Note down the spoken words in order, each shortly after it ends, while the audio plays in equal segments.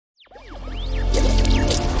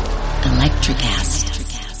NutriCast.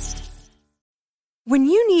 When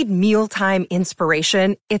you need mealtime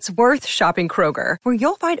inspiration, it's worth shopping Kroger, where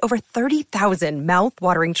you'll find over 30,000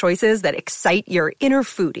 mouth-watering choices that excite your inner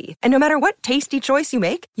foodie. And no matter what tasty choice you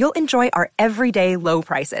make, you'll enjoy our everyday low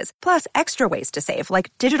prices, plus extra ways to save,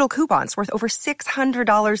 like digital coupons worth over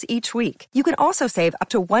 $600 each week. You can also save up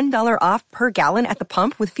to $1 off per gallon at the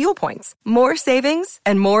pump with fuel points. More savings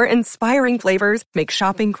and more inspiring flavors make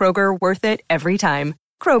shopping Kroger worth it every time.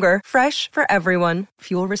 Kroger, fresh for everyone.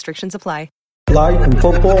 Fuel restrictions apply. Life and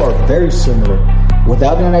football are very similar.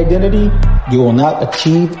 Without an identity, you will not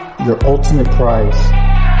achieve your ultimate prize.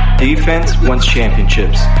 Defense wins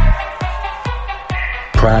championships.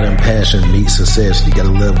 Pride and passion meet success. You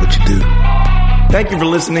gotta love what you do. Thank you for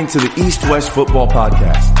listening to the East West Football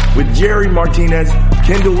Podcast with Jerry Martinez,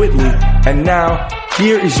 Kendall Whitley, and now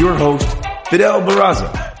here is your host, Fidel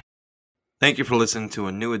Barraza. Thank you for listening to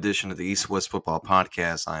a new edition of the East West Football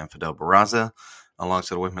Podcast. I am Fidel Barraza.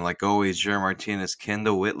 Alongside with me, like always, Jerry Martinez,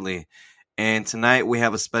 Kendall Whitley. And tonight we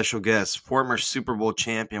have a special guest, former Super Bowl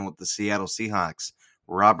champion with the Seattle Seahawks,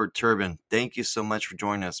 Robert Turbin. Thank you so much for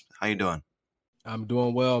joining us. How you doing? I'm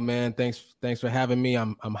doing well, man. Thanks for having me.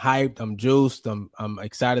 I'm hyped. I'm juiced. I'm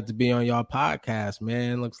excited to be on y'all podcast,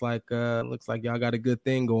 man. Looks like y'all got a good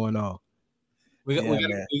thing going on.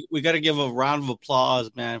 We got to give a round of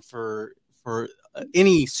applause, man, for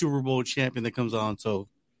any Super Bowl champion that comes on. So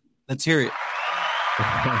let's hear it.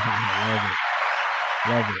 Love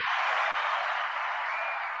it.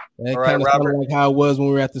 That kind of sounded like how it was when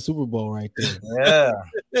we were at the Super Bowl right there.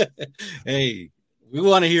 Yeah. Hey, we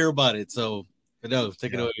want to hear about it. So, take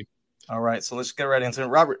it away. All right, so let's get right into it.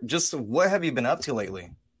 Robert, just what have you been up to lately?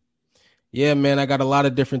 Yeah, man, I got a lot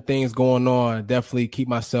of different things going on. Definitely keep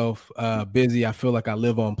myself busy. I feel like I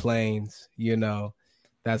live on planes,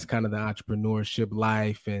 That's kind of the entrepreneurship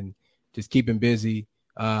life and just keeping busy.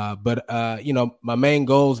 But my main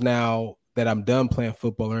goals now that I'm done playing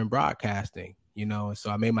football are in broadcasting, and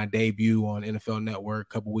so I made my debut on NFL Network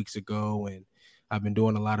a couple weeks ago, and I've been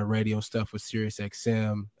doing a lot of radio stuff with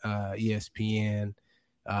SiriusXM, ESPN,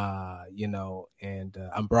 and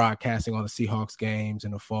I'm broadcasting all the Seahawks games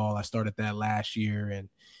in the fall. I started that last year, and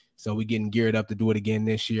so we're getting geared up to do it again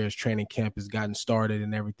this year as training camp has gotten started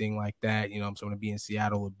and everything like that. I'm going to be in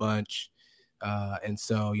Seattle a bunch. And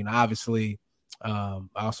so, obviously, I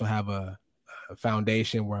also have a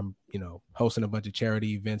foundation where I'm, hosting a bunch of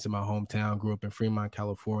charity events in my hometown. Grew up in Fremont,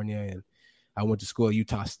 California, and I went to school at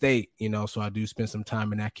Utah State, so I do spend some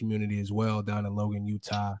time in that community as well down in Logan,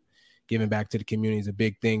 Utah. Giving back to the community is a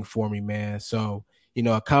big thing for me, man. So,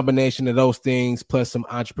 a combination of those things plus some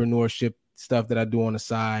entrepreneurship stuff that I do on the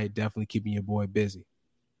side, definitely keeping your boy busy.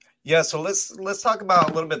 Yeah, so let's talk about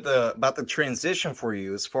a little bit about the transition for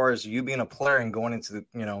you as far as you being a player and going into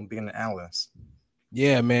being an analyst.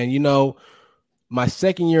 Yeah, man. My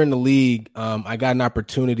second year in the league, I got an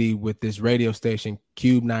opportunity with this radio station,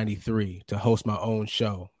 Cube 93, to host my own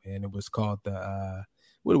show, and it was called the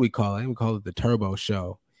what do we call it? We call it the Turbo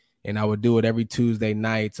Show, and I would do it every Tuesday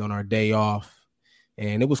nights on our day off,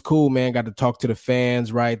 and it was cool, man. Got to talk to the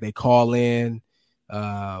fans, right? They call in.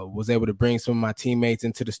 Was able to bring some of my teammates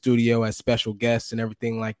into the studio as special guests and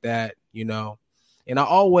everything like that, And I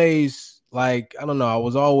always I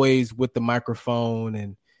was always with the microphone,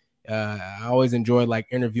 and I always enjoyed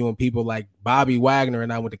interviewing people like Bobby Wagner,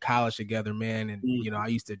 and I went to college together, man. And, I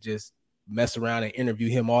used to just mess around and interview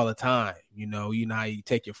him all the time. You know how you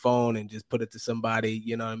take your phone and just put it to somebody,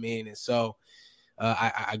 you know what I mean? And so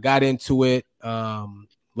I got into it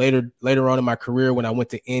later on in my career when I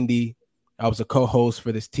went to Indy. I was a co-host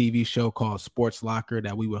for this TV show called Sports Locker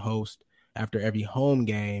that we would host after every home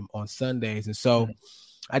game on Sundays. And so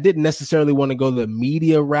I didn't necessarily want to go the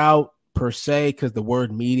media route per se, because the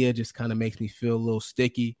word media just kind of makes me feel a little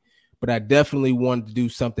sticky. But I definitely wanted to do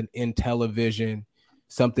something in television,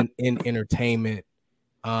 something in entertainment.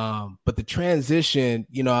 But the transition,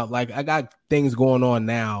 I got things going on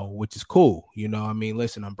now, which is cool.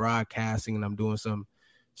 Listen, I'm broadcasting and I'm doing some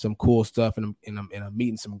cool stuff, and I'm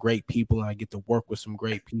meeting some great people, and I get to work with some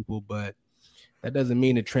great people, but that doesn't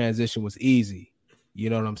mean the transition was easy. You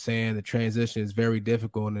know what I'm saying? The transition is very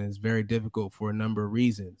difficult, and it's very difficult for a number of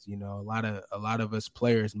reasons. A lot of us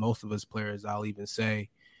players, most of us players, I'll even say,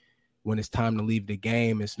 when it's time to leave the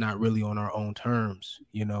game, it's not really on our own terms.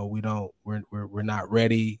 We're not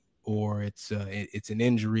ready, or it's an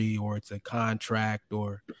injury, or it's a contract,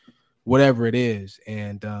 or whatever it is.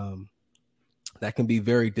 And that can be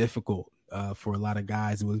very difficult for a lot of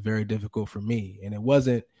guys. It was very difficult for me. And it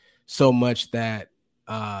wasn't so much that,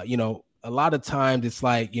 a lot of times it's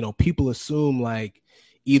people assume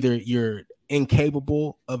either you're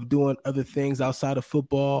incapable of doing other things outside of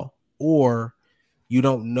football, or you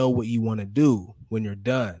don't know what you want to do when you're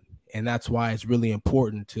done. And that's why it's really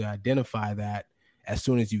important to identify that as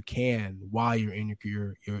soon as you can while you're in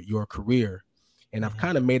your career. And I've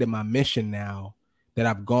kind of made it my mission now that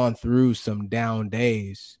I've gone through some down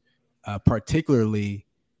days, particularly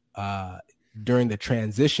during the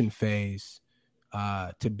transition phase,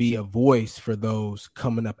 to be a voice for those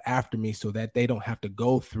coming up after me so that they don't have to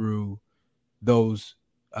go through those,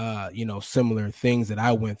 similar things that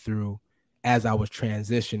I went through as I was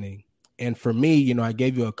transitioning. And for me, I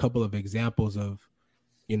gave you a couple of examples of,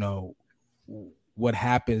 what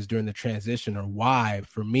happens during the transition or why.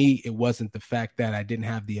 For me, it wasn't the fact that I didn't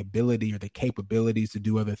have the ability or the capabilities to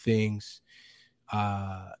do other things.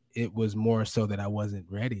 It was more so that I wasn't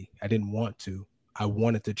ready. I didn't want to. I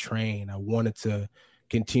wanted to train. I wanted to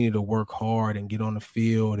continue to work hard and get on the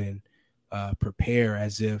field and prepare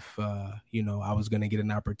as if, I was going to get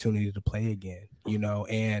an opportunity to play again,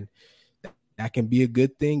 and that can be a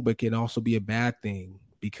good thing, but can also be a bad thing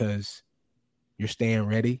because you're staying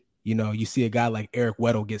ready. You see a guy like Eric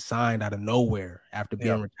Weddle get signed out of nowhere after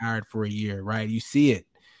being retired for a year, right? You see it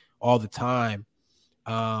all the time.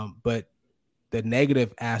 But the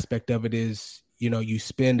negative aspect of it is, you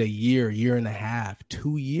spend a year and a half,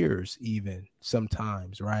 2 years even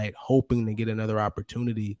sometimes, right? Hoping to get another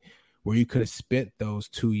opportunity where you could have spent those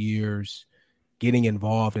 2 years getting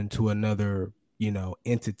involved into another,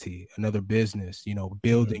 entity, another business,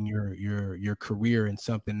 building your career in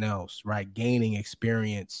something else, right? Gaining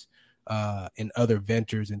experience in other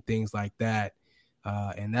ventures and things like that.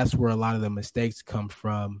 And that's where a lot of the mistakes come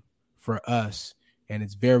from for us. And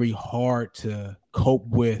it's very hard to cope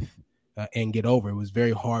with and get over. It was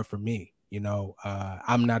very hard for me.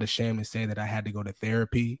 I'm not ashamed to say that I had to go to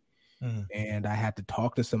therapy and I had to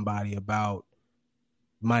talk to somebody about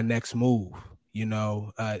my next move,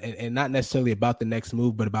 and not necessarily about the next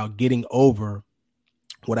move, but about getting over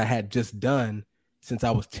what I had just done since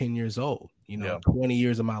I was 10 years old. 20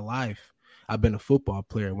 years of my life, I've been a football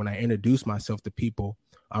player. When I introduce myself to people,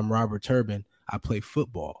 I'm Robert Turbin. I play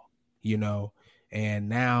football, and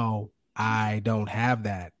now I don't have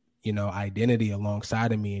that, identity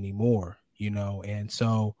alongside of me anymore, and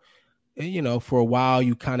so, for a while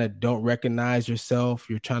you kind of don't recognize yourself.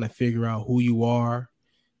 You're trying to figure out who you are.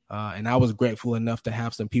 And I was grateful enough to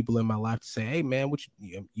have some people in my life to say, hey, man, what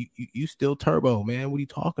you still Turbo, man. What are you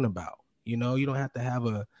talking about? You don't have to have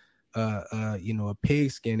a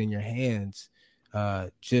pig skin in your hands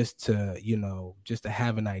just to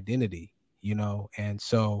have an identity, And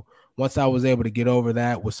so once I was able to get over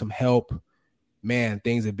that with some help, man,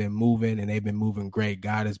 things have been moving and they've been moving great.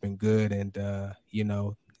 God has been good. And,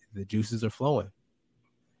 the juices are flowing.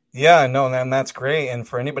 Yeah, no, and that's great. And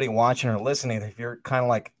for anybody watching or listening, if you're kind of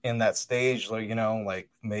like in that stage, like, like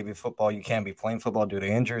maybe football, you can't be playing football due to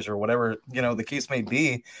injuries or whatever, the case may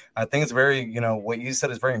be. I think it's very, what you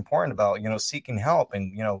said is very important about, seeking help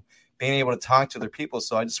and, being able to talk to other people.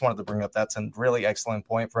 So I just wanted to bring up, that's a really excellent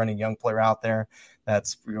point for any young player out there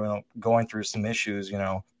that's, going through some issues,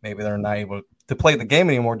 maybe they're not able to play the game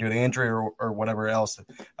anymore due to injury or whatever else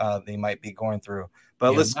they might be going through.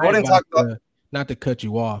 But let's go ahead and talk about. Not to cut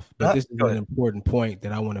you off, but this is an important point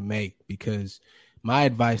that I want to make, because my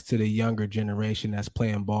advice to the younger generation that's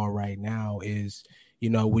playing ball right now is,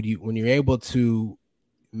 when you're able to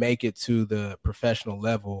make it to the professional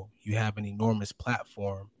level, you have an enormous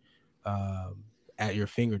platform at your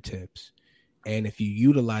fingertips. And if you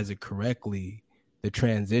utilize it correctly, the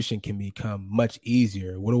transition can become much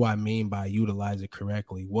easier. What do I mean by utilize it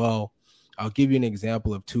correctly? Well, I'll give you an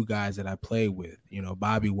example of two guys that I play with,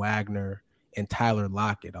 Bobby Wagner and Tyler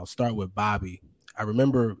Lockett. I'll start with Bobby. I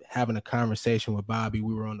remember having a conversation with Bobby.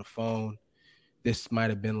 We were on the phone. This might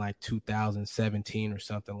have been like 2017 or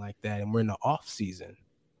something like that. And we're in the off season.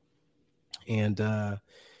 And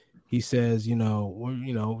he says,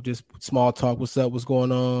 just small talk. What's up? What's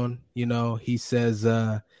going on? He says,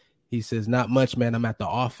 not much, man. I'm at the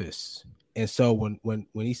office. And so when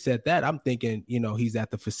he said that, I'm thinking, he's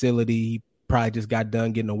at the facility. He probably just got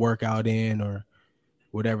done getting a workout in or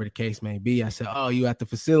whatever the case may be. I said, oh, you at the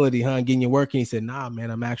facility, huh? Getting your work? And he said, nah,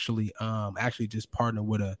 man, I'm actually just partnered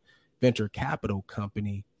with a venture capital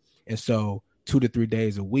company. And so 2 to 3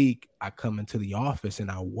 days a week, I come into the office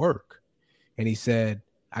and I work. And he said,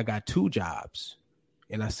 I got 2 jobs.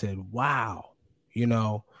 And I said, wow.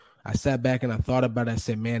 I sat back and I thought about it. I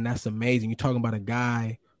said, man, that's amazing. You're talking about a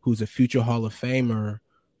guy who's a future Hall of Famer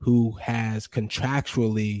who has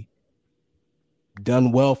contractually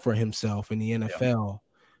done well for himself in the NFL,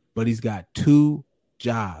 but he's got 2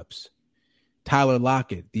 jobs. Tyler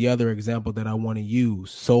Lockett, the other example that I want to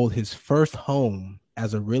use, sold his first home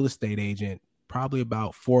as a real estate agent probably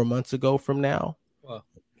about 4 months ago from now. Wow.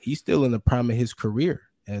 He's still in the prime of his career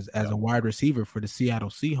as a wide receiver for the Seattle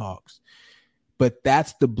Seahawks. But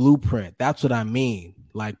that's the blueprint. That's what I mean.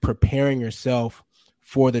 Like preparing yourself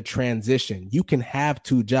for the transition. You can have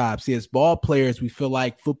 2 jobs. See, as ball players, we feel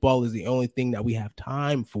like football is the only thing that we have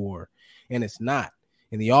time for, and it's not.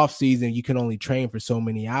 In the off season, you can only train for so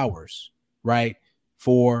many hours, right?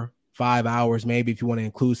 4, 5 hours, maybe if you want to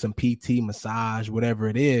include some PT, massage, whatever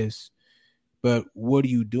it is. But what are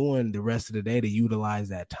you doing the rest of the day to utilize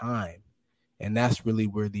that time? And that's really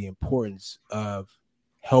where the importance of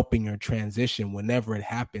helping your transition, whenever it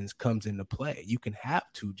happens, comes into play. You can have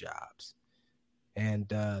 2 jobs. And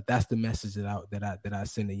that's the message that I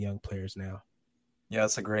send to young players now. Yeah,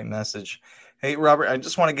 that's a great message. Hey, Robert, I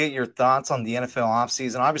just want to get your thoughts on the NFL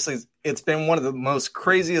offseason. Obviously, it's been one of the most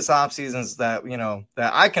craziest offseasons that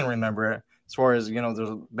I can remember. As far as, there's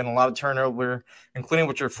been a lot of turnover, including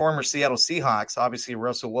with your former Seattle Seahawks. Obviously,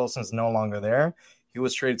 Russell Wilson's no longer there. He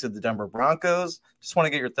was traded to the Denver Broncos. Just want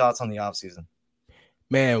to get your thoughts on the offseason.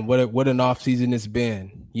 Man, what an offseason it's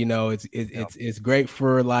been. It's great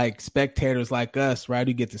for like spectators like us, right?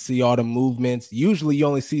 You get to see all the movements. Usually you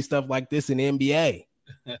only see stuff like this in the NBA.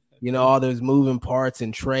 All those moving parts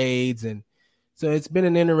and trades. And so it's been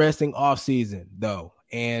an interesting offseason though.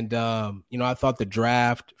 And I thought the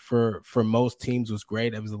draft for most teams was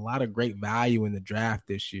great. There was a lot of great value in the draft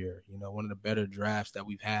this year. One of the better drafts that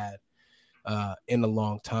we've had in a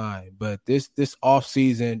long time. But this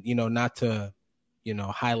offseason, not to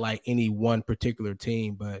highlight any one particular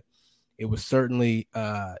team, but it was certainly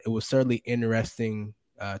interesting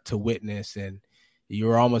to witness, and you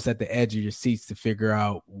were almost at the edge of your seats to figure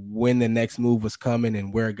out when the next move was coming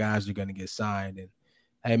and where guys are going to get signed, and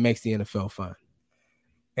it makes the NFL fun.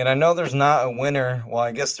 And I know there's not a winner. Well,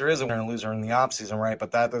 I guess there is a winner and loser in the offseason, right?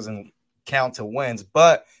 But that doesn't count to wins.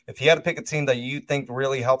 But if you had to pick a team that you think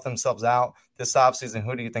really helped themselves out this offseason,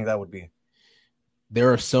 who do you think that would be?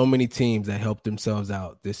 There are so many teams that helped themselves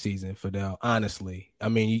out this season, Fidel. Honestly, I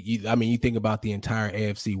mean, you think about the entire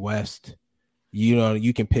AFC West.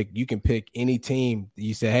 You can pick any team.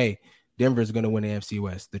 You say, hey, Denver's going to win the AFC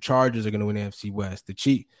West. The Chargers are going to win the AFC West. The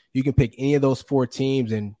Chiefs. You can pick any of those 4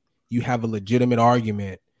 teams, and you have a legitimate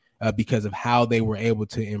argument because of how they were able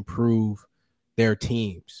to improve their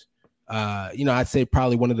teams. I'd say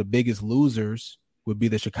probably one of the biggest losers would be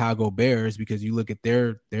the Chicago Bears, because you look at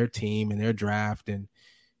their team and their draft, and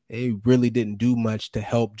they really didn't do much to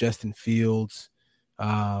help Justin Fields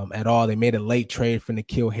at all. They made a late trade for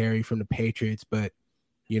N'Keal Harry from the Patriots, but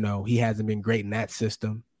he hasn't been great in that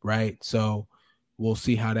system, right? So we'll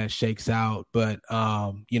see how that shakes out. But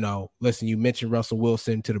listen, you mentioned Russell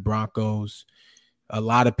Wilson to the Broncos. A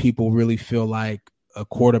lot of people really feel like a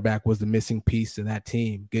quarterback was the missing piece to that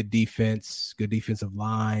team. Good defense, good defensive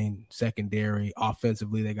line, secondary.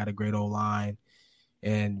 Offensively, they got a great O-line.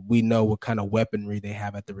 And we know what kind of weaponry they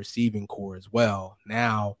have at the receiving core as well.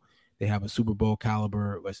 Now they have a Super Bowl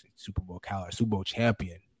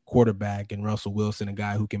champion quarterback in Russell Wilson, a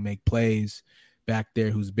guy who can make plays back there,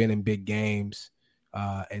 who's been in big games.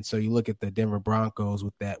 And so you look at the Denver Broncos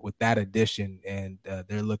with that addition, and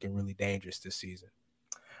they're looking really dangerous this season.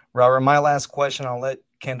 Robert, my last question, I'll let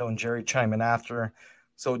Kendall and Jerry chime in after.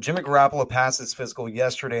 So Jimmy Garoppolo passed his physical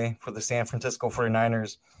yesterday for the San Francisco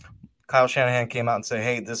 49ers. Kyle Shanahan came out and said,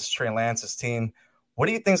 hey, this is Trey Lance's team. What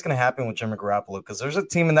do you think is going to happen with Jimmy Garoppolo? Because there's a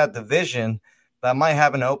team in that division that might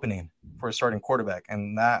have an opening for a starting quarterback,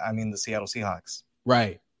 and that, I mean, the Seattle Seahawks.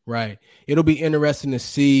 Right. It'll be interesting to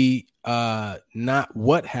see not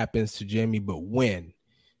what happens to Jimmy, but when.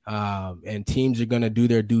 And teams are going to do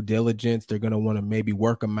their due diligence. They're going to want to maybe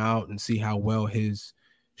work him out and see how well his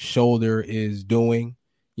shoulder is doing.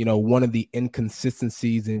 One of the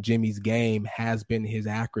inconsistencies in Jimmy's game has been his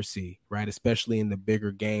accuracy, right? Especially in the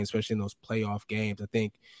bigger games, especially in those playoff games. I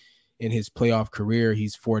think in his playoff career,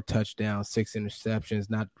 he's 4 touchdowns, 6 interceptions,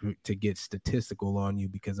 not to get statistical on you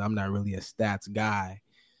because I'm not really a stats guy,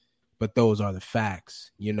 but those are the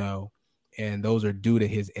facts, and those are due to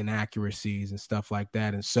his inaccuracies and stuff like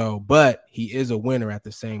that. And so, but he is a winner at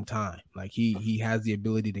the same time. Like he has the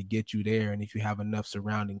ability to get you there. And if you have enough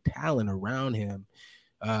surrounding talent around him,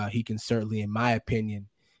 he can certainly, in my opinion,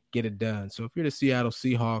 get it done. So if you're the Seattle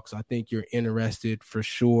Seahawks, I think you're interested for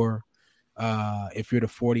sure. If you're the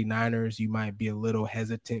 49ers, you might be a little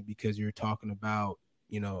hesitant because you're talking about,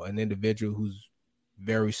 an individual who's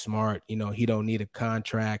very smart. He don't need a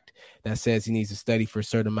contract that says he needs to study for a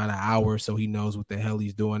certain amount of hours so he knows what the hell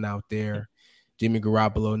he's doing out there. Jimmy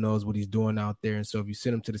Garoppolo knows what he's doing out there. And so if you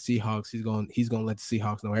send him to the Seahawks, he's going to let the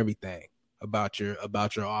Seahawks know everything about your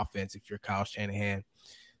offense if you're Kyle Shanahan.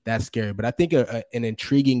 that's scary. But I think an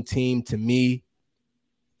intriguing team to me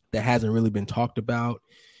that hasn't really been talked about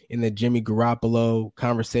in the Jimmy Garoppolo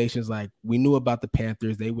conversations, like we knew about the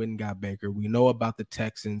Panthers, they went and got Baker. We know about the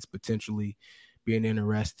Texans potentially being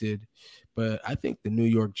interested, but I think the New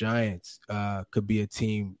York Giants could be a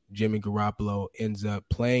team Jimmy Garoppolo ends up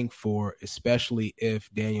playing for, especially if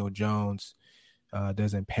Daniel Jones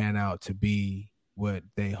doesn't pan out to be what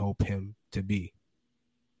they hope him to be.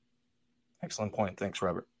 Excellent point. Thanks,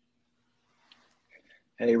 Robert.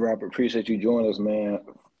 Hey, Robert, appreciate you joining us, man.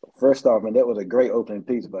 First off, man, that was a great opening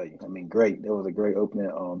piece by you. I mean, great. That was a great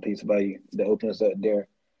opening piece by you. The opening us up there.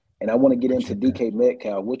 And I want to get into DK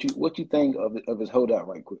Metcalf. What you think of his holdout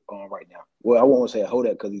right now? Well, I won't say a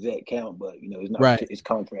holdout because he's at count, but it's not right. His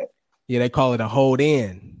contract. Yeah, they call it a hold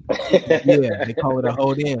in. Yeah, they call it a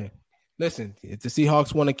hold in. Listen, if the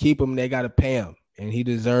Seahawks want to keep him, they got to pay him, and he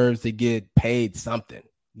deserves to get paid something,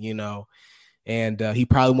 And he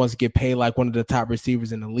probably wants to get paid like one of the top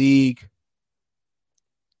receivers in the league.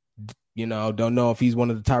 Don't know if he's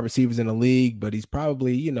one of the top receivers in the league, but he's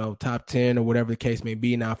probably, top 10 or whatever the case may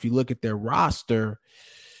be. Now, if you look at their roster,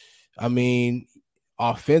 I mean,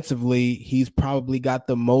 offensively, he's probably got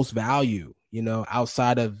the most value,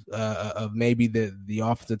 outside of maybe the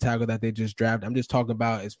offensive tackle that they just drafted. I'm just talking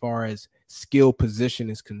about as far as skill position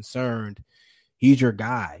is concerned. He's your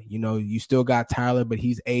guy. You still got Tyler, but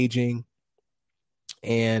he's aging.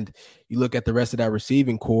 And you look at the rest of that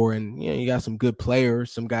receiving core and, you got some good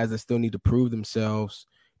players, some guys that still need to prove themselves.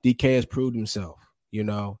 DK has proved himself,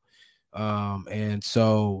 and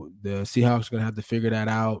so the Seahawks are going to have to figure that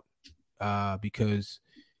out because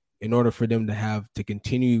in order for them to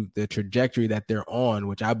continue the trajectory that they're on,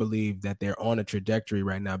 which I believe that they're on a trajectory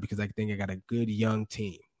right now because I think they got a good young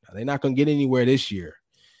team. Now, they're not going to get anywhere this year,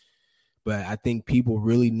 but I think people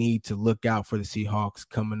really need to look out for the Seahawks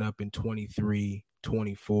coming up in 23,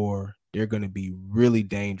 24. They're going to be really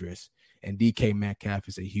dangerous, and DK Metcalf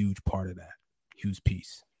is a huge part of that, huge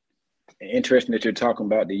piece. Interesting that you're talking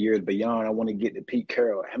about the years beyond. I want to get to Pete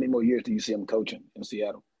Carroll. How many more years do you see him coaching in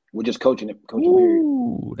Seattle? We're just coaching period.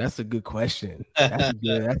 Ooh, that's a good question.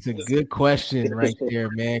 That's a good question right there,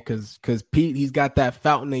 man. Because Pete, he's got that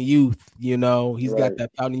fountain of youth. He's got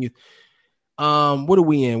that fountain of youth. What are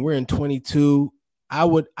we in? We're in 22.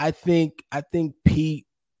 I think Pete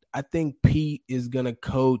is gonna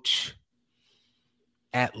coach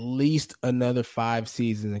at least another 5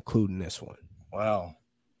 seasons, including this one. Wow.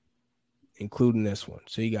 Including this one.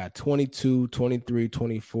 So you got 22, 23,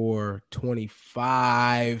 24,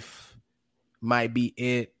 25 might be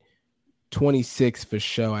it. 26 for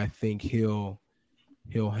sure. I think he'll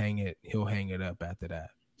hang it up after that.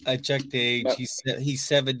 I checked the age. He's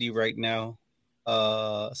 70 right now.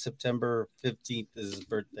 September 15th is his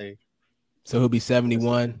birthday. So he'll be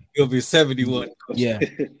 71. He'll be 71. Yeah.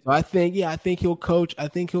 So I think he'll coach. I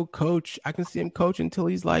can see him coach until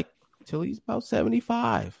he's about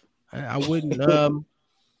 75. I wouldn't he'll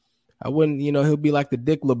be like the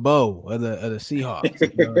Dick LeBeau of the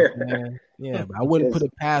Seahawks. Yeah, but I wouldn't put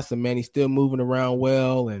it past him, man. He's still moving around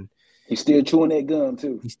well, and he's still chewing that gum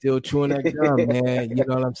too. He's still chewing that gum, man. You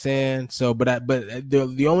know what I'm saying? So, but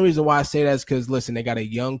the only reason why I say that is because listen, they got a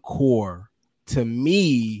young core. To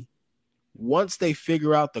me, once they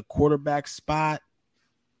figure out the quarterback spot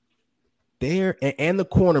there and the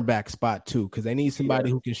cornerback spot too, because they need somebody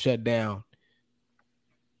who can shut down.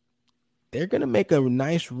 They're going to make a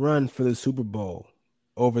nice run for the Super Bowl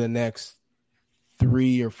over the next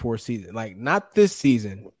 3 or 4 seasons. Like, not this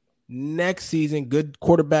season. Next season, good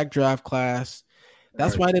quarterback draft class.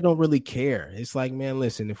 That's why they don't really care. It's like, man,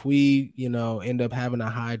 listen, if we, end up having a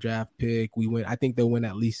high draft pick, we win. I think they'll win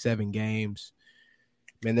at least 7 games.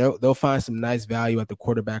 Man, they'll find some nice value at the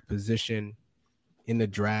quarterback position in the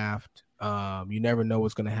draft. You never know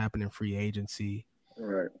what's going to happen in free agency.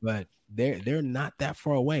 Right. But they're not that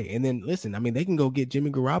far away. And then listen, I mean, they can go get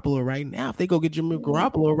Jimmy Garoppolo right now. If they go get Jimmy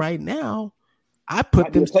Garoppolo right now, I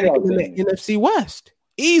put them second in the NFC West.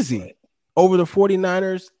 Easy. Over the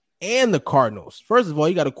 49ers and the Cardinals. First of all,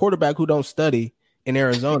 you got a quarterback who don't study in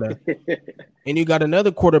Arizona. And you got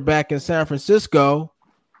another quarterback in San Francisco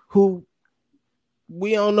who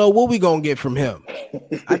we don't know what we're going to get from him.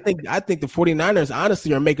 I think the 49ers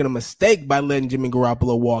honestly are making a mistake by letting Jimmy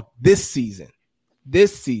Garoppolo walk this season.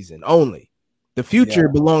 This season only. The future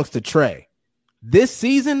belongs to Trey. This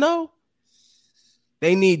season, though,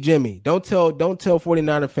 they need Jimmy. Don't tell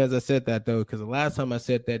 49er fans I said that, though, because the last time I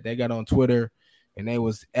said that, they got on Twitter and they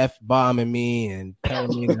was F-bombing me and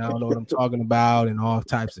telling me that I don't know what I'm talking about and all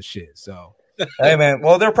types of shit. So, hey, man.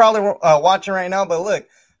 Well, they're probably watching right now, but look,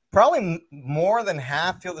 probably more than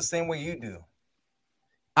half feel the same way you do.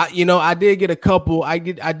 I did get a couple. I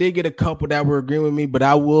did get a couple that were agreeing with me, but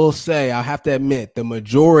I will say I have to admit the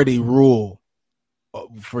majority rule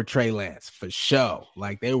for Trey Lance for sure.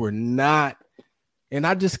 Like they were not, and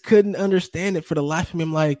I just couldn't understand it for the life of me.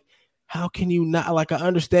 I'm like, how can you not? Like I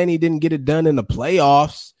understand he didn't get it done in the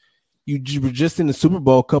playoffs. You were just in the Super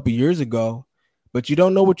Bowl a couple years ago, but you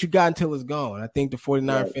don't know what you got until it's gone. I think the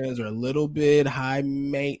 49 fans are a little bit high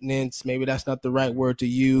maintenance. Maybe that's not the right word to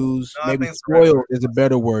use. No, maybe spoiled is a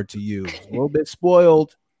better word to use. A little bit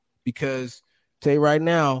spoiled because, I'll tell you right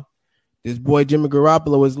now, this boy Jimmy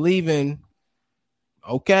Garoppolo is leaving.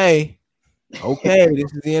 Okay, this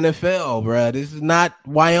is the NFL, bro. This is not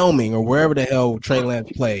Wyoming or wherever the hell Trey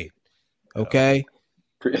Lance played. Okay?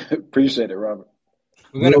 Appreciate it, Robert.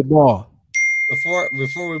 Real ball.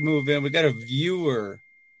 Before we move in, we got a viewer.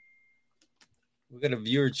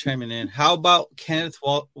 Chiming in. How about Kenneth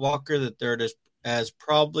Walker III as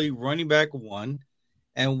probably running back 1?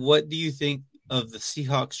 And what do you think of the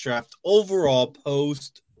Seahawks draft overall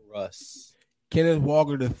post Russ? Kenneth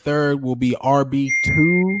Walker III will be RB2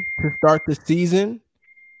 to start the season.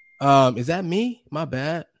 Is that me? My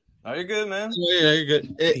bad. Oh, you're good, man. Yeah, you're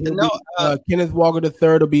good. Kenneth Walker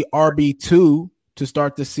III will be RB2 to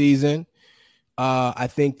start the season. I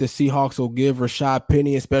think the Seahawks will give Rashad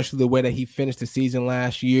Penny, especially the way that he finished the season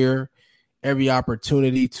last year, every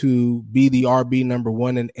opportunity to be the RB number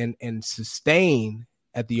 1 and sustain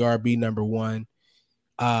at the RB number 1.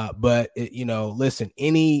 But listen,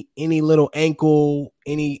 any little ankle,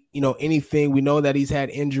 anything, we know that he's had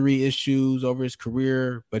injury issues over his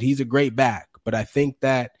career, but he's a great back. But I think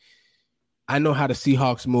that I know how the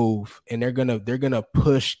Seahawks move, and they're gonna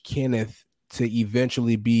push Kenneth to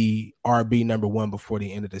eventually be RB number 1 before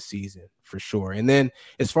the end of the season for sure. And then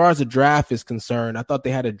as far as the draft is concerned, I thought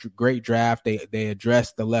they had a great draft. They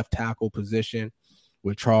addressed the left tackle position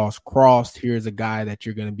with Charles Cross. Here's a guy that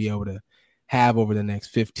you're going to be able to have over the next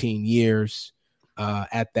 15 years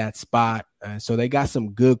at that spot. So they got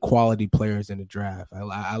some good quality players in the draft.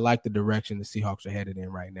 I like the direction the Seahawks are headed in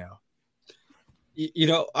right now.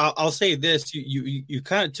 I'll say this. You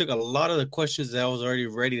kind of took a lot of the questions that I was already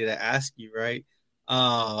ready to ask you, right?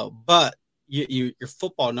 But your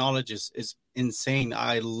football knowledge is insane.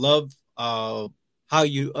 I love how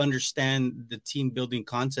you understand the team building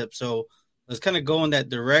concept. So let's kind of go in that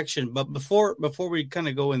direction. But before we kind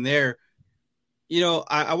of go in there,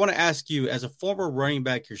 I want to ask you, as a former running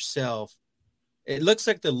back yourself, it looks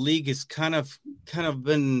like the league has kind of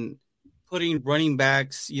been putting running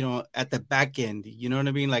backs, at the back end. You know what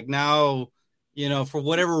I mean? Like now, for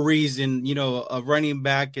whatever reason, a running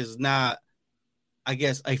back is not, I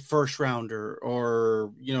guess, a first rounder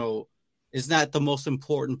or, is not the most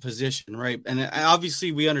important position, right? And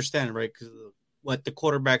obviously we understand, right? Because what the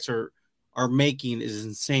quarterbacks are making is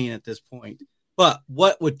insane at this point. But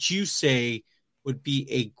what would you say would be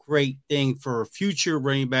a great thing for future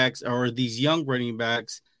running backs or these young running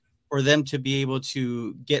backs for them to be able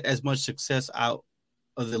to get as much success out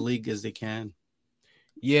of the league as they can?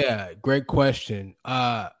 Yeah, great question.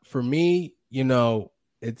 For me, you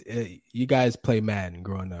guys play Madden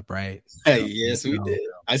growing up, right? Hey, yes, we did.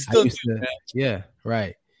 I still do that. Yeah,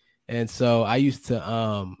 right. And so I used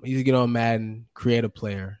to get on Madden, create a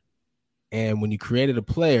player. And when you created a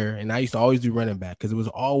player, and I used to always do running back because it was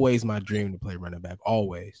always my dream to play running back,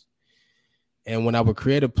 always. And when I would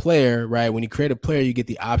create a player, right, when you create a player, you get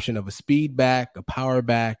the option of a speed back, a power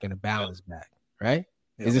back, and a balance back, right?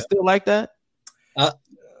 Yeah. Is it still like that?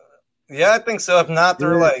 Yeah, I think so. If not,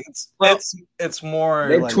 they're like it's more.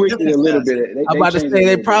 They like, tweaked it a little bit. I'm about to say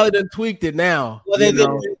they probably done tweaked it now. Well,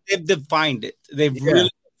 they've defined it. They've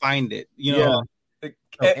really defined it.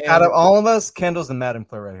 Out of all of us, Kendall's the Madden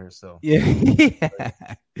player right here. So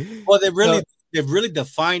Well, they've really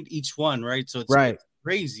defined each one, right? So it's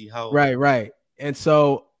crazy how right. And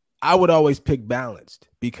so I would always pick balanced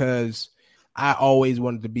because I always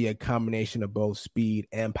wanted to be a combination of both speed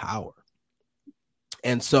and power.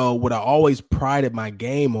 And so what I always prided my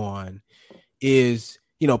game on is,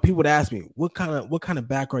 people would ask me, what kind of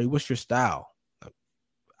back are you? What's your style?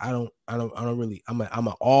 I don't really, I'm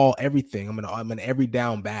an all everything. I'm an every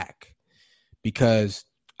down back because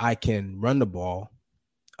I can run the ball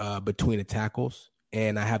between the tackles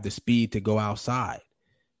and I have the speed to go outside.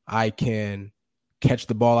 I can catch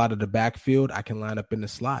the ball out of the backfield. I can line up in the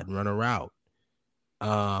slot and run a route.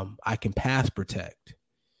 I can pass protect.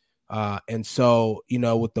 And so,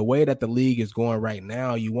 with the way that the league is going right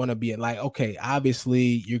now, you want to be like, okay,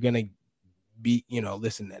 obviously you're going to be,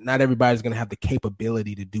 listen, not everybody's going to have the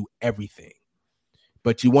capability to do everything,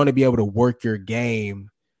 but you want to be able to work your game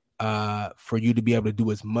for you to be able to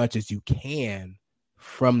do as much as you can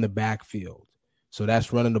from the backfield. So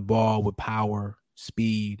that's running the ball with power,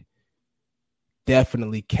 speed,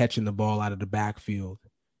 definitely catching the ball out of the backfield,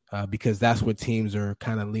 because that's what teams are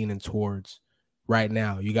kind of leaning towards right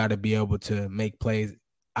now. You got to be able to make plays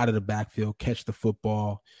out of the backfield, catch the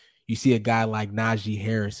football. You see a guy like Najee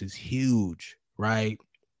Harris is huge, right?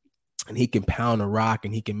 And he can pound a rock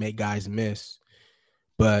and he can make guys miss.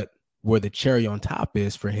 But where the cherry on top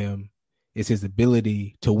is for him is his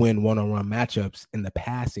ability to win one-on-one matchups in the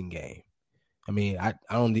passing game. I mean, I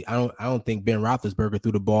don't think Ben Roethlisberger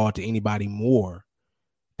threw the ball to anybody more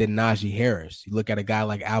than Najee Harris. You look at a guy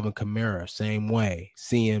like Alvin Kamara, same way.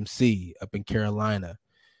 CMC up in Carolina.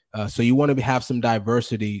 So you want to have some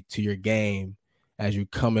diversity to your game as you're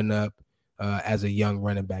coming up as a young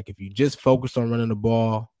running back. If you just focus on running the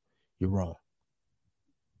ball, you're wrong.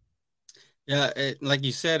 Yeah, like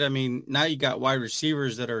you said, I mean, now you got wide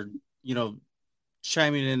receivers that are,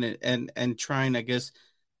 chiming in and trying, I guess,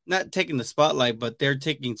 not taking the spotlight, but they're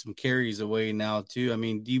taking some carries away now too. I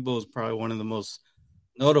mean, Debo is probably one of the most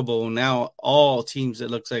notable now. All teams, it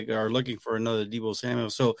looks like, are looking for another Debo Samuel.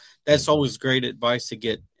 So that's always great advice to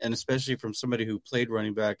get, and especially from somebody who played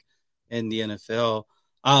running back in the NFL.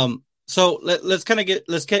 So let's kind of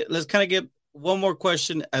get one more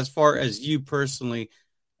question as far as you personally.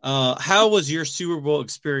 How was your Super Bowl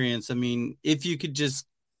experience? I mean, if you could just,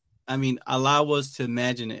 allow us to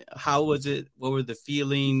imagine it. How was it? What were the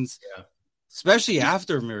feelings? Yeah. Especially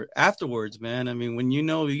afterwards, man. I mean, when you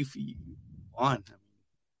won.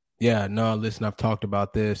 Yeah, no, listen, I've talked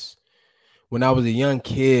about this. When I was a young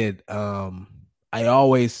kid, I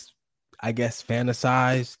always, I guess,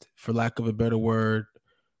 fantasized, for lack of a better word,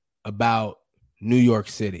 about New York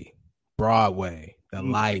City, Broadway, the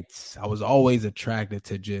lights. I was always attracted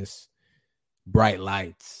to just bright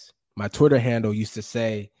lights. My Twitter handle used to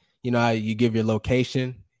say, how you give your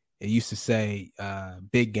location? It used to say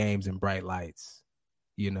big games and bright lights,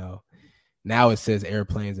 Now it says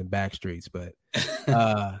airplanes and back streets, but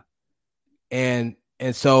and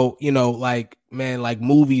so, like, man, like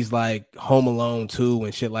movies like Home Alone 2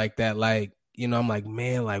 and shit like that, like, I'm like,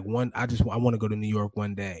 man, like I want to go to New York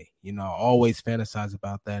one day, I always fantasize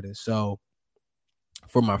about that. And so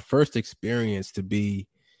for my first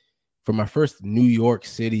New York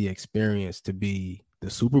City experience to be the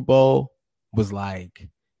Super Bowl was like,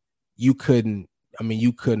 you couldn't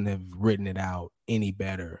have written it out any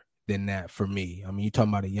better than that for me. I mean, you're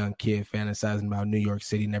talking about a young kid fantasizing about New York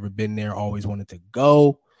City, never been there, always wanted to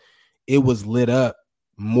go. It was lit up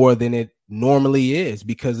more than it normally is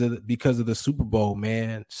because of the Super Bowl,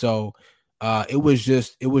 man. So it was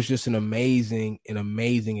just an amazing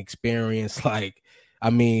experience. Like, I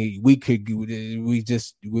mean, we were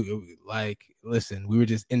just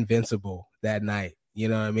invincible that night. You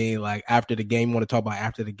know what I mean? Like, after the game, want to talk about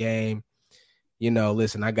after the game,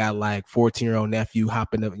 listen, I got like 14-year-old nephew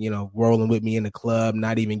hopping up, rolling with me in the club,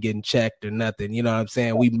 not even getting checked or nothing. You know what I'm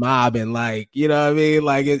saying? We mobbing, like, you know what I mean?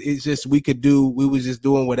 Like, it's just, we was just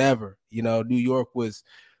doing whatever. New York was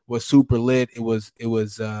super lit. It was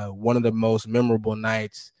one of the most memorable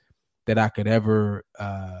nights that I could ever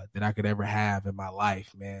have in my life,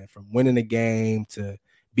 man. From winning the game to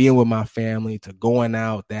being with my family to going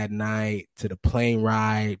out that night to the plane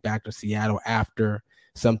ride back to Seattle after.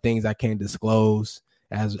 Some things I can't disclose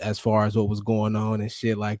as far as what was going on and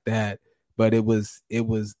shit like that, but it was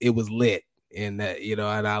lit, and that,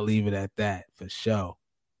 and I'll leave it at that for sure.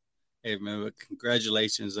 Hey man,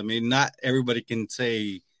 congratulations! I mean, not everybody can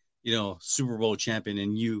say Super Bowl champion,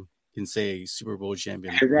 and you can say Super Bowl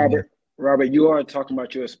champion. Hey, Robert, you are talking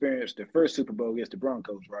about your experience the first Super Bowl against the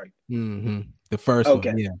Broncos, right? Mm-hmm. The first one,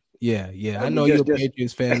 yeah. I know you're a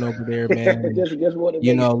Patriots fan over there, man. just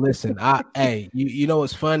listen, you know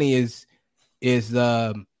what's funny is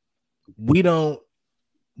we don't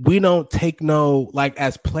take no, like,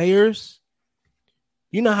 as players,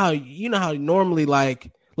 you know how normally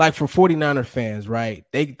like for 49er fans, right?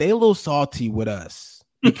 They a little salty with us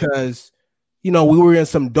because we were in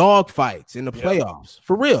some dog fights in the playoffs.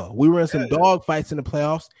 For real. We were in some dog fights in the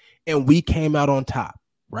playoffs and we came out on top,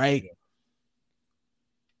 right? Yeah.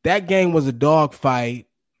 That game was a dog fight,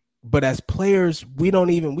 but as players, we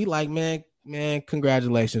like, man,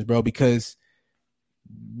 congratulations, bro, because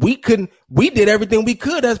we did everything we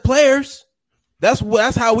could as players.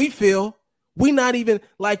 That's how we feel. We not even,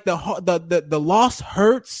 like, the loss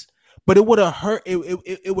hurts, but it would have hurt.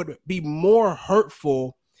 It would be more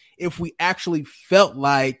hurtful if we actually felt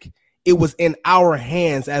like it was in our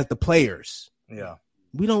hands as the players. Yeah.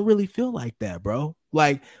 We don't really feel like that, bro.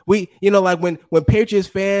 Like, we, like when Patriots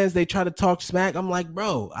fans, they try to talk smack, I'm like,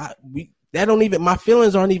 bro, my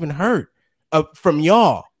feelings aren't even hurt from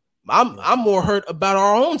y'all. I'm more hurt about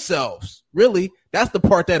our own selves. Really, that's the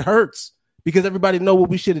part that hurts because everybody know what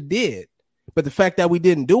we should have did. But the fact that we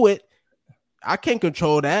didn't do it, I can't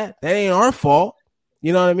control that. That ain't our fault.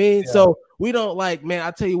 You know what I mean? Yeah. So we don't man,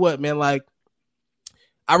 I tell you what, man,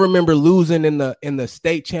 I remember losing in the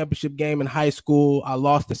state championship game in high school. I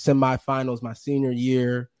lost the semifinals my senior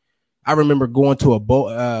year. I remember going to a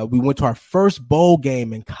bowl. We went to our first bowl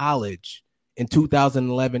game in college in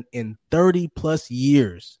 2011 in 30 plus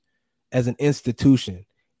years as an institution,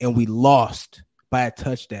 and we lost by a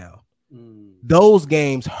touchdown. Those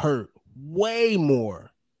games hurt way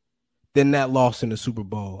more than that loss in the Super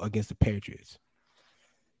Bowl against the Patriots.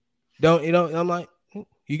 I'm like,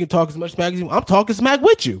 you can talk as much smack as you want. I'm talking smack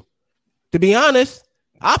with you. To be honest,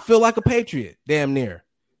 I feel like a Patriot, damn near.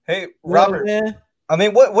 Hey, Robert, I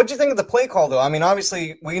mean, what do you think of the play call, though? I mean,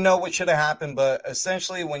 obviously, we know what should have happened, but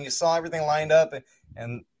essentially, when you saw everything lined up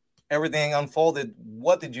and everything unfolded,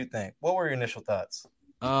 what did you think? What were your initial thoughts?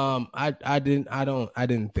 I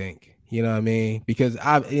didn't think, you know what I mean? Because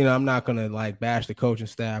I'm not gonna bash the coaching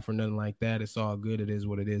staff or nothing like that. It's all good. It is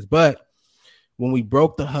what it is. But when we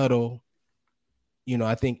broke the huddle,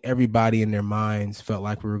 I think everybody in their minds felt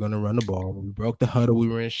like we were going to run the ball. When we broke the huddle, we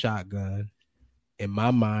were in shotgun. In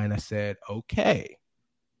my mind, I said, okay,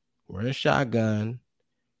 we're in shotgun.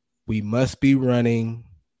 We must be running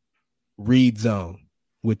read zone,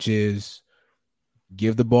 which is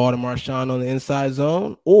give the ball to Marshawn on the inside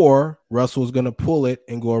zone, or Russell's going to pull it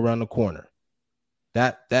and go around the corner.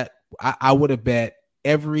 I would have bet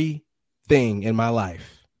everything in my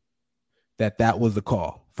life that was the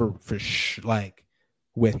call for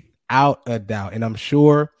without a doubt. And I'm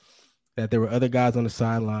sure that there were other guys on the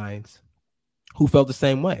sidelines who felt the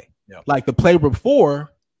same way. Yeah. Like the play before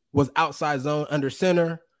was outside zone under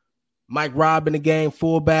center, Mike Robb in the game,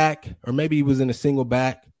 fullback, or maybe he was in a single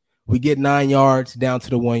back. We get 9 yards down to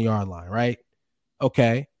the 1 yard line, right?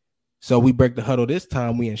 Okay. So we break the huddle this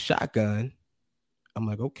time. We in shotgun. I'm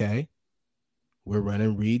like, okay, we're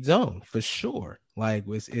running read zone for sure.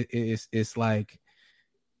 It's like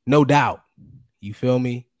no doubt. You feel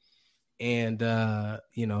me? And,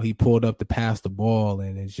 he pulled up to pass the ball,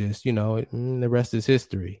 and it's just, the rest is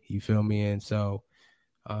history. You feel me? And so,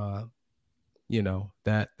 that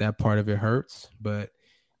part of it hurts, but,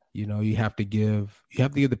 you have to give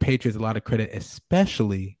the Patriots a lot of credit,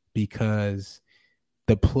 especially because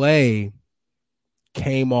the play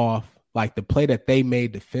came off, the play that they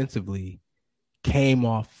made defensively came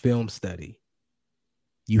off film study.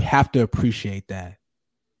 You have to appreciate that.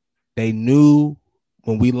 They knew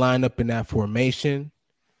when we lined up in that formation,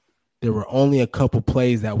 there were only a couple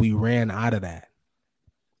plays that we ran out of that.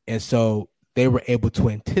 And so they were able to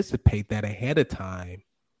anticipate that ahead of time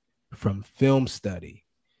from film study.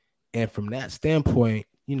 And from that standpoint,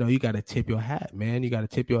 you got to tip your hat, man. You got to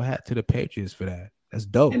tip your hat to the Patriots for that. That's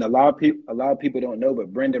dope. And a lot of people don't know,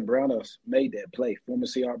 but Brendan Browner made that play. Former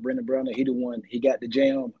Seahawks Brendan Browner, he the one. He got the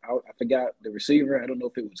jam. I forgot the receiver. I don't know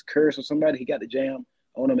if it was Curse or somebody. He got the jam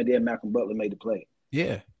on him, and then Malcolm Butler made the play.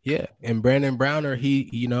 Yeah. And Brandon Browner,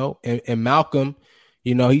 and Malcolm,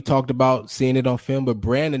 he talked about seeing it on film, but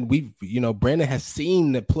Brandon, Brandon has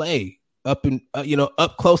seen the play up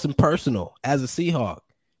close and personal as a Seahawk.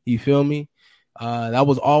 You feel me? That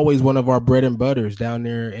was always one of our bread and butters down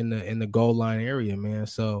there in the goal line area, man.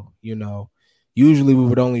 So, usually we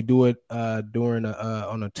would only do it during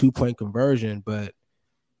on a 2-point conversion, but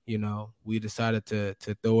we decided to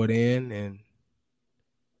throw it in, and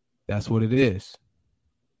that's what it is.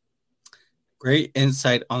 Great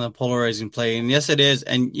insight on the polarizing play. And yes, it is.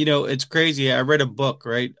 And, it's crazy. I read a book,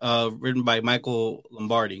 right, written by Michael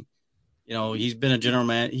Lombardi. He's been a general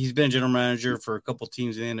manager for a couple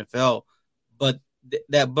teams in the NFL. But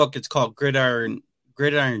that book, it's called Gridiron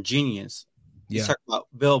Genius. He's talking about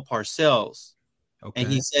Bill Parcells. Okay.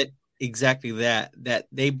 And he said exactly that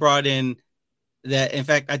they brought in that. In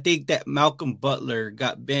fact, I think that Malcolm Butler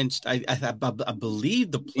got benched. I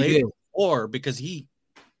believe the play before because he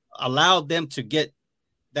allowed them to get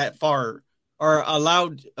that far, or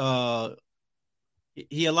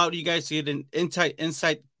he allowed you guys to get an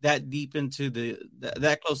insight that deep into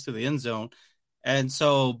that close to the end zone. And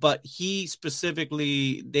so, but he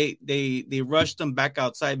specifically, they rushed him back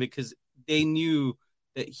outside because they knew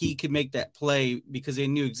that he could make that play, because they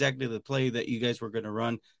knew exactly the play that you guys were going to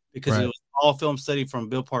run, because It was all film study from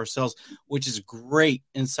Bill Parcells, which is great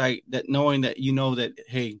insight, that knowing that, that,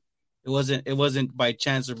 hey, it wasn't by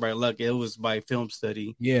chance or by luck. It was by film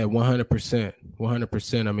study. Yeah, 100%.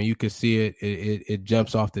 100%. I mean, you could see it. It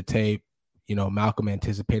jumps off the tape. Malcolm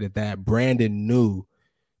anticipated that. Brandon knew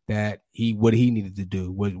that what he needed to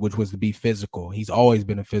do, which was to be physical. He's always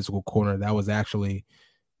been a physical corner. That was actually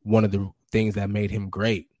one of the things that made him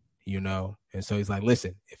great, And so he's like,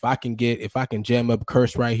 listen, if I can jam up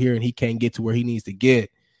Kearse right here and he can't get to where he needs to get,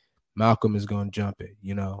 Malcolm is going to jump it,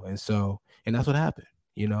 and that's what happened,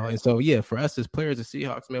 And so, yeah, for us as players of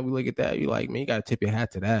Seahawks, man, we look at that. You're like, man, you got to tip your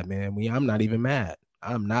hat to that, man. I'm not even mad.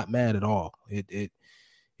 I'm not mad at all. It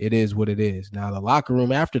is what it is. Now, the locker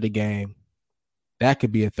room after the game, that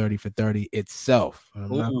could be a 30 for 30 itself. I'm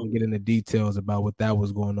not going to get into details about what that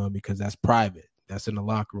was going on because that's private. That's in the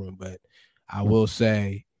locker room. But I will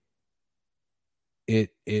say it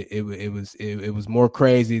was more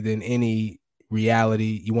crazy than any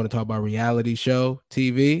reality. You want to talk about reality show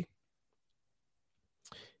TV?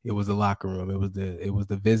 It was the locker room. It was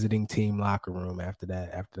the visiting team locker room after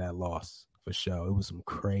that loss, for sure. It was some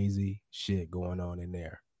crazy shit going on in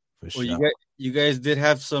there. Well, you guys did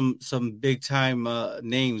have some big time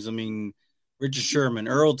names. I mean, Richard Sherman,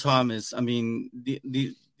 Earl Thomas. I mean,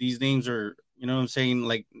 these names are, you know what I'm saying?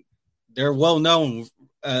 Like, they're well known.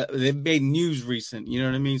 They've made news recent. You know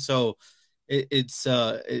what I mean? So we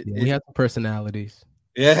have some personalities.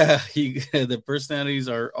 Yeah, the personalities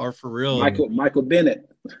are for real. Michael Bennett,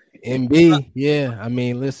 MB. Yeah, I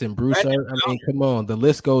mean, listen, Bruce. Come on. The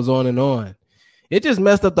list goes on and on. It just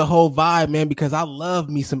messed up the whole vibe, man, because I love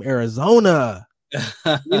me some Arizona. You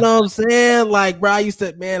know what I'm saying? Like, bro,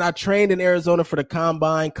 I trained in Arizona for the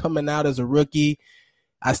combine coming out as a rookie.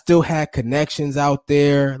 I still had connections out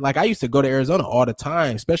there. Like, I used to go to Arizona all the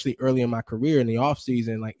time, especially early in my career in the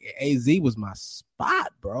offseason. Like, AZ was my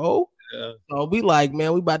spot, bro. Yeah. So we like,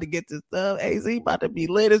 man, we about to get this stuff. AZ about to be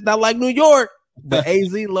lit. It's not like New York, but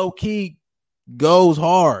AZ low-key goes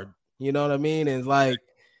hard. You know what I mean? And it's like,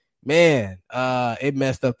 man, it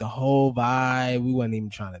messed up the whole vibe. We wasn't even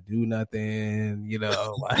trying to do nothing,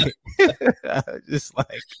 like just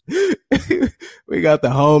like we got the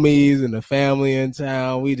homies and the family in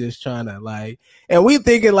town. We just trying to and we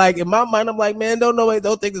thinking like in my mind, I'm like, man, don't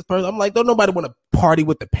think this person. I'm like, don't nobody want to party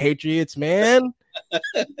with the Patriots, man.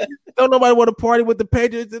 Don't nobody want to party with the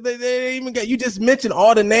Patriots. They even got, you just mentioned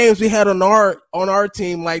all the names we had on our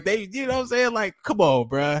team. Like they, you know what I'm saying? Like, come on,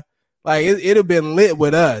 bruh. Like it'd have been lit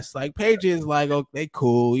with us. Like Patriots, like, oh, they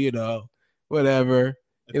cool, whatever.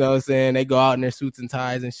 You know what I'm saying? They go out in their suits and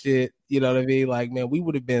ties and shit. You know what I mean? Like, man, it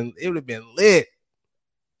would have been lit.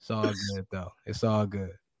 It's all good though. It's all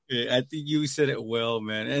good. Yeah, I think you said it well,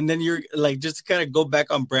 man. And then you're like, just to kind of go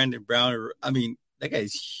back on Brandon Browner. I mean, that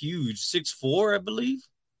guy's huge, 6'4", I believe.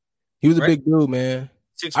 He was a big dude, man.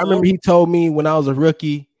 6'4"? I remember he told me when I was a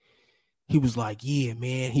rookie, he was like, yeah,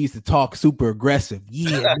 man. He used to talk super aggressive.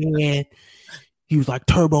 Yeah, man. He was like,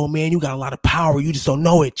 Turbo, man, you got a lot of power. You just don't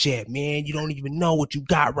know it yet, man. You don't even know what you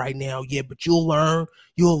got right now yet, but you'll learn.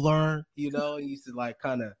 He used to like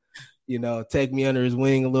kind of, take me under his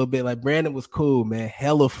wing a little bit. Like Brandon was cool, man.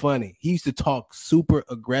 Hella funny. He used to talk super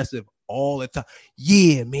aggressive all the time.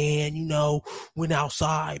 Yeah, man, went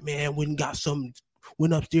outside, man, went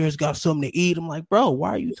upstairs, got something to eat. I'm like, bro,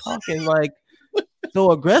 why are you talking like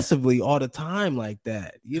so aggressively all the time like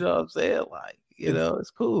that? You know what I'm saying? Like,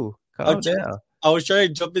 it's cool. Calm down. I was trying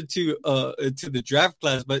to jump into the draft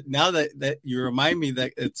class, but now that you remind me,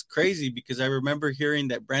 that it's crazy because I remember hearing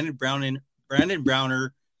that Brandon Browner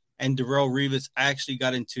and Darrelle Revis actually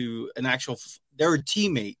got into they were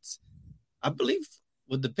teammates, I believe,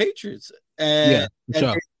 with the Patriots. And,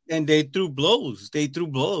 and they threw blows. I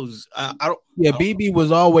don't. Yeah, BB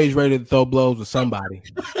was always ready to throw blows with somebody.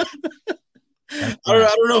 I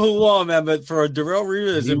don't know who won, man, but for Darrelle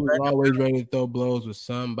Revis, he was always ready to throw blows with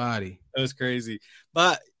somebody. That was crazy.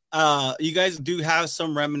 But you guys do have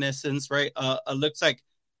some reminiscence, right? It looks like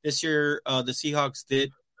this year the Seahawks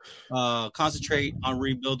did concentrate on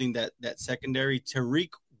rebuilding that secondary. Tariq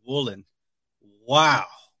Woolen. Wow.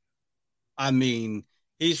 I mean,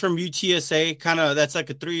 he's from UTSA, that's like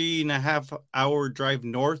a 3.5 hour drive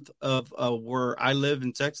north of where I live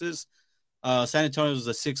in Texas. San Antonio is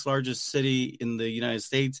the 6th largest city in the United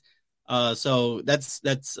States. So that's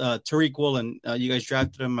Tariq Woolen. You guys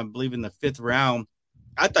drafted him, I believe, in the 5th round.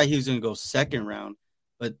 I thought he was going to go 2nd round,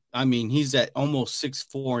 but I mean, he's at almost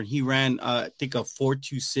 6'4", and he ran, I think, a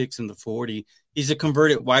 4.26 in the 40. He's a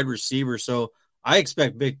converted wide receiver, so I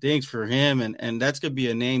expect big things for him, and that's going to be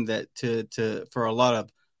a name that for a lot of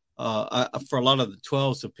the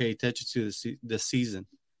 12s to pay attention to this season.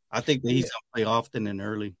 I think that he's going to play often and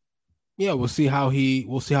early. Yeah, we'll see how he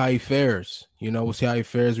fares. We'll see how he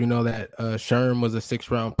fares. We know that Sherm was a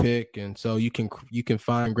 6th round pick, and so you can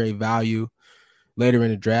find great value later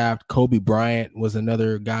in the draft. Kobe Bryant was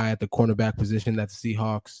another guy at the cornerback position that the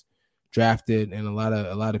Seahawks drafted, and a lot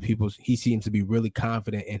of people, he seems to be really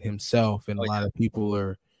confident in himself, and a lot of people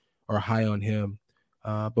are high on him.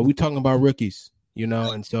 But we're talking about rookies. you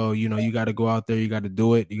know, and so, you know, you got to go out there, you got to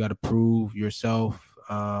do it, you got to prove yourself,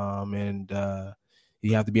 and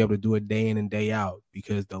you have to be able to do it day in and day out,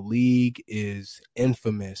 because the league is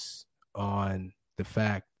infamous on the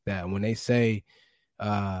fact that when they say,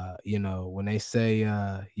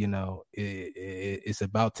 it's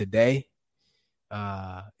about today,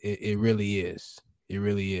 it really is. It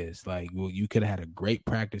really is. Like, well, you could have had a great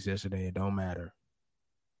practice yesterday. It don't matter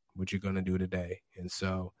what you're going to do today. And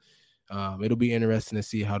so it'll be interesting to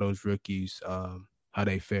see how those rookies, how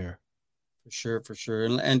they fare. For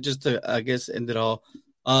sure. And just to, I guess, end it all,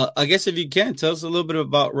 I guess if you can, tell us a little bit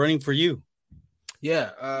about Running for You.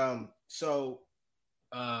 Yeah.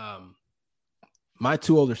 My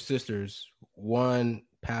two older sisters, one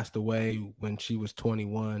passed away when she was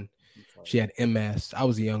 21. She had MS. I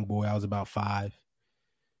was a young boy. I was about 5.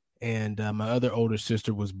 And my other older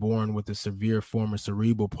sister was born with a severe form of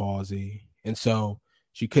cerebral palsy. And so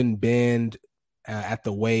she couldn't bend at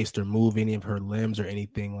the waist or move any of her limbs or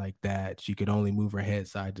anything like that. She could only move her head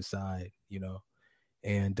side to side, you know,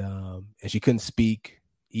 and she couldn't speak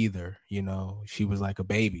either. You know, she was like a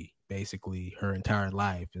baby basically her entire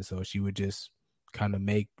life. And so she would just kind of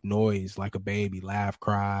make noise like a baby, laugh,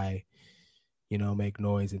 cry, you know, make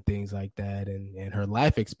noise and things like that. And her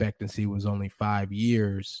life expectancy was only 5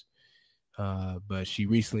 years. But she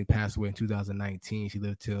recently passed away in 2019. She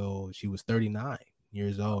lived till she was 39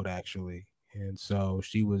 years old, actually. And so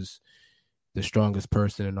she was the strongest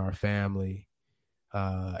person in our family.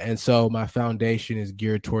 And so my foundation is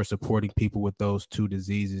geared towards supporting people with those two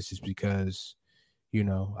diseases, just because, you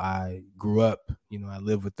know, I grew up, you know, I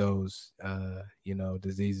lived with those,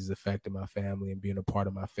 diseases affecting my family and being a part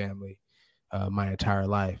of my family my entire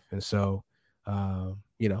life. And so,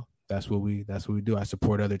 that's what we do. I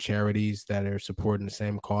support other charities that are supporting the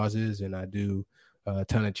same causes, and I do a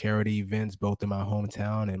ton of charity events, both in my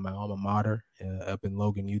hometown and my alma mater up in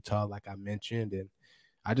Logan, Utah, like I mentioned. And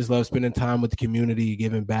I just love spending time with the community,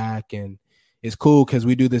 giving back. And it's cool because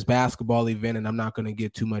we do this basketball event, and I'm not going to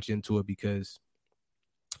get too much into it because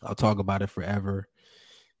I'll talk about it forever.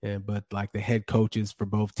 But like the head coaches for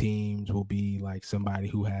both teams will be like somebody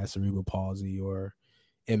who has cerebral palsy or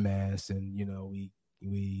MS. And, you know, we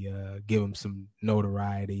give them some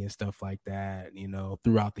notoriety and stuff like that, you know,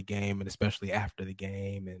 throughout the game and especially after the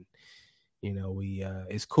game. And, you know,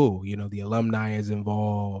 it's cool. You know, the alumni is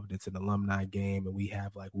involved. It's an alumni game, and we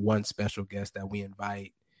have like one special guest that we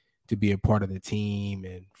invite to be a part of the team.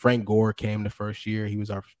 And Frank Gore came the first year. He was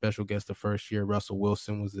our special guest the first year. Russell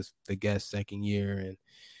Wilson was the guest second year.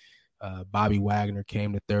 And Bobby Wagner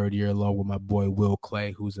came the third year, along with my boy Will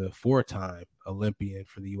Clay, who's a 4-time Olympian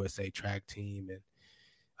for the USA track team. And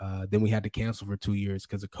then we had to cancel for 2 years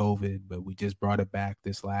because of COVID, but we just brought it back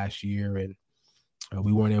this last year, and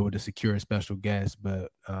we weren't able to secure a special guest, but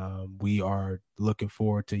we are looking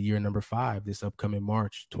forward to year number 5 this upcoming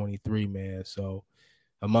March 23, man. So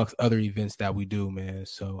amongst other events that we do, man.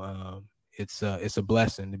 So it's a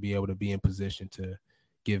blessing to be able to be in position to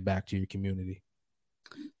give back to your community.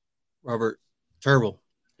 Robert Turbel,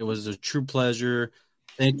 it was a true pleasure.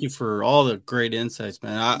 Thank you for all the great insights,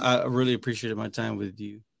 man. I really appreciated my time with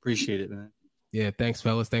you. Appreciate it, man. Yeah, thanks,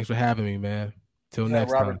 fellas. Thanks for having me, man. Till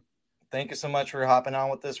next Robert, time. Thank you so much for hopping on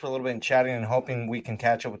with us for a little bit and chatting, and hoping we can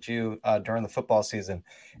catch up with you during the football season.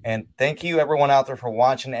 And thank you, everyone out there, for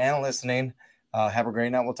watching and listening. Have a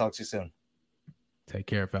great night. We'll talk to you soon. Take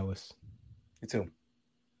care, fellas. You too.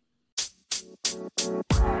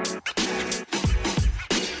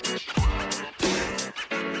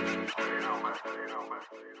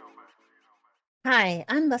 Hi,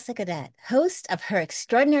 I'm Lessa Cadet, host of Her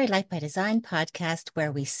Extraordinary Life by Design podcast,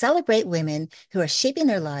 where we celebrate women who are shaping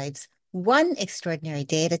their lives one extraordinary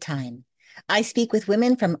day at a time. I speak with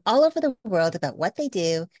women from all over the world about what they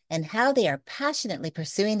do and how they are passionately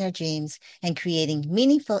pursuing their dreams and creating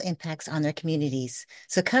meaningful impacts on their communities.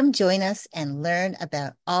 So come join us and learn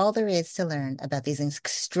about all there is to learn about these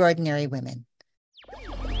extraordinary women.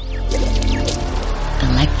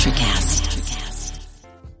 Electricast.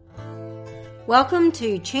 Welcome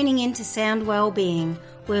to Tuning Into Sound Wellbeing,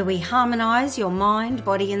 where we harmonise your mind,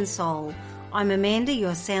 body and soul. I'm Amanda,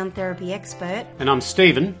 your sound therapy expert. And I'm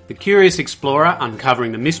Stephen, the curious explorer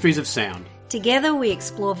uncovering the mysteries of sound. Together we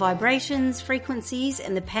explore vibrations, frequencies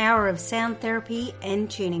and the power of sound therapy and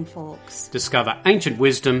tuning forks. Discover ancient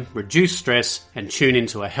wisdom, reduce stress and tune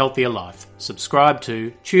into a healthier life. Subscribe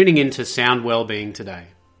to Tuning Into Sound Wellbeing today.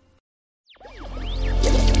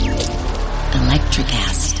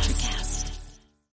 Electricast.